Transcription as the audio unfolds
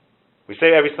We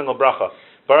say every single bracha.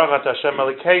 Baruch atah Hashem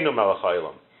Elokeinu melech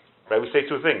ha'olam. Right? We say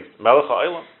two things. Melech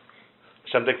ha'olam.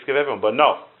 Hashem takes care of everyone, but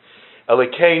no.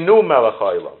 Elokeinu melech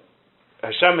ha'olam.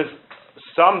 Hashem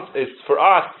is for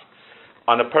us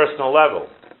on a personal level.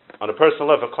 On a personal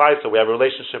level, so we have a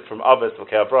relationship from Avos,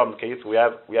 Avraham, we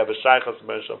have a shaychus,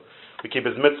 we keep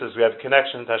his mitzvahs, we have a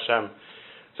connection to Hashem.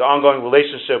 It's an ongoing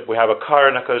relationship. We have a kar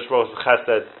and HaKadosh Baruch Hu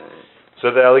chesed.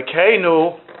 So the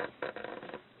Elokeinu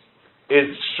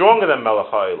is stronger than melech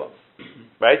ha'olam.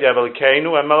 Right? You have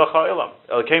Elokeinu and melech ha'olam.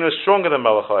 Elokeinu is stronger than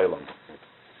melech ha'olam.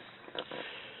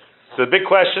 So the big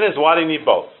question is, why do you need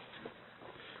both?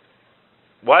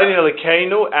 Why do you need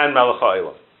Elokeinu and melech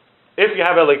ha'olam? If you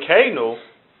have Elokeinu,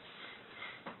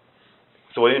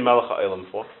 so what do you need melech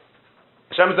ha'olam for?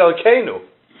 Hashem is Elokeinu.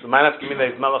 So might have to mean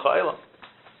that he's melech ha'olam.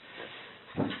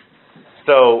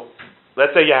 So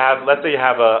let's say you have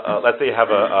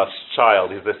a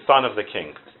child. He's the son of the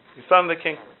king. He's the son of the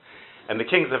king, and the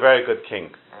king's a very good king.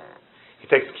 He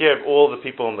takes care of all the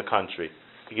people in the country.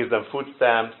 He gives them food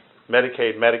stamps,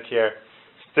 Medicaid, Medicare,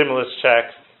 stimulus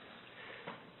checks,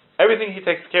 everything. He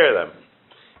takes care of them.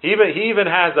 He even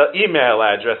has an email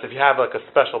address. If you have like a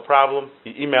special problem,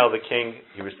 you email the king.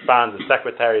 He responds, the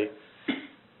secretary.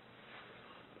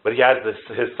 But he has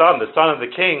his son, the son of the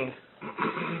king.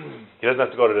 He doesn't have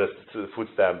to go to the food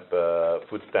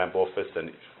stamp office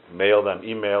and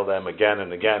email them again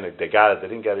and again. If they got it, they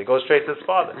didn't get it. He goes straight to his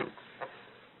father.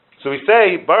 So we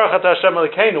say Baruch atah Hashem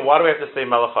Elokeinu. Why do we have to say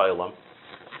melech ha'olam?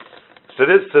 So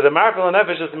the Marvel and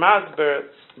Nefesh is masber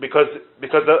because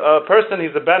a person,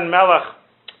 he's a ben melech,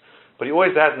 but he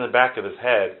always has in the back of his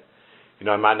head,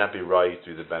 I might not be right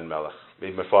to the ben melech.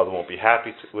 Maybe my father won't be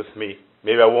happy with me.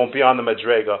 Maybe I won't be on the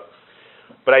madrega.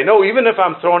 But I know even if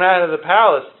I'm thrown out of the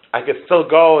palace, I could still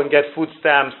go and get food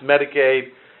stamps,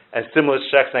 Medicaid, and stimulus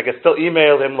checks, and I could still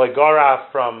email him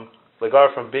legara from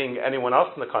being anyone else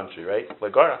in the country, right?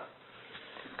 Legara.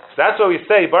 So that's what we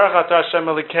say, Baruch atah Hashem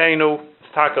Elokeinu,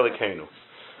 Tzedakah Elokeinu.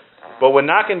 But we're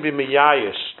not going to be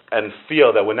miyayish and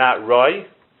feel that we're not roy,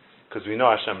 because we know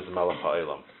Hashem is melech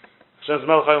ha'olam. Hashem is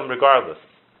melech ha'olam regardless.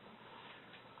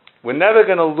 We're never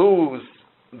going to lose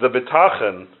the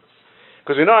bitachon,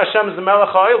 because we know Hashem is the melech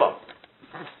ha'olam.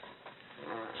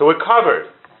 So we're covered.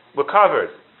 We're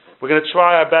going to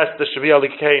try our best. There should be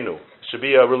Elokeinu. Should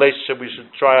be a relationship. We should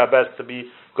try our best to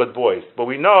be good boys. But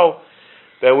we know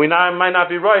that we might not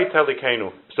be right to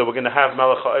Elokeinu. So we're going to have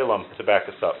melech ha'olam to back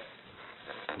us up.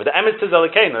 But the emes is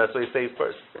Elokeinu. That's what you say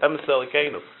first. Emes is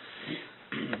Elokeinu.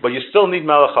 But you still need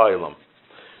melech ha'olam.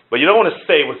 But you don't want to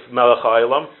stay with melech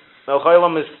ha'olam. Melech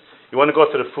ha'olam is, you want to go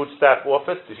to the food staff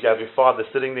office. If you have your father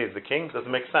sitting there as the king, it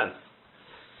doesn't make sense.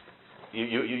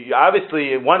 You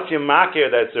obviously, once you makir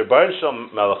that it's Rebbeinu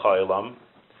Shalom melech ha'olam,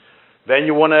 then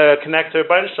you want to connect to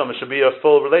Rebbeinu Shalom. It should be a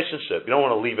full relationship. You don't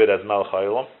want to leave it as melech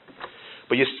ha'olam.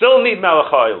 But you still need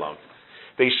melech ha'olam.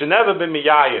 They should never be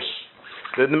miyayish.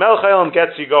 The melech ha'olam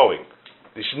gets you going.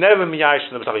 You should never be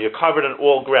miyayish in the Bitachon. You're covered on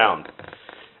all ground.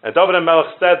 And David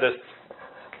HaMelech said this,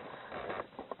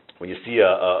 when you see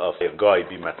a guy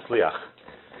be matzliach,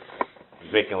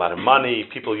 he's making a lot of money,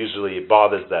 people usually, it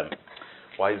bothers them.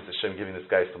 Why is Hashem giving this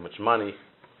guy so much money?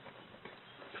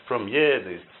 From Yid,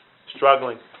 he's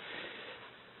struggling.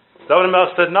 David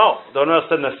HaMelech said no. David HaMelech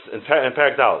said in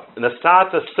Perek Dal,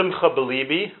 Nasata simcha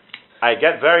belibi, I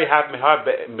get very happy,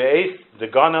 me'es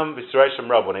deganam v'sreishim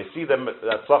rab, when I see them,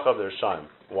 the tzlach of their shayim.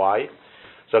 Why?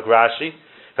 So Rashi,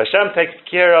 if Hashem takes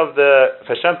care of them,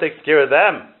 for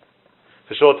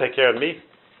sure take care of me.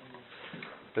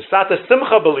 Nasata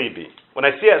simcha belibi, when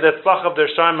I see the tzlach of their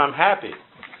shayim, I'm happy.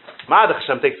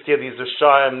 Hashem takes care of these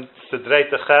Rishayim, Sidrei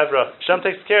Techevra. Hashem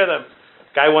takes care of them.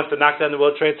 Guy wants to knock down the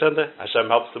World Trade Center. Hashem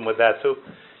helps him with that too.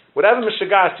 Whatever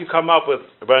mishagas you come up with,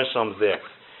 Rebbeinu Shalom's there.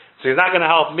 So he's not going to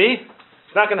help me.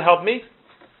 He's not going to help me.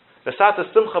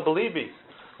 Nasata simcha belibi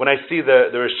when I see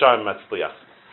the Rishayim Matzliach.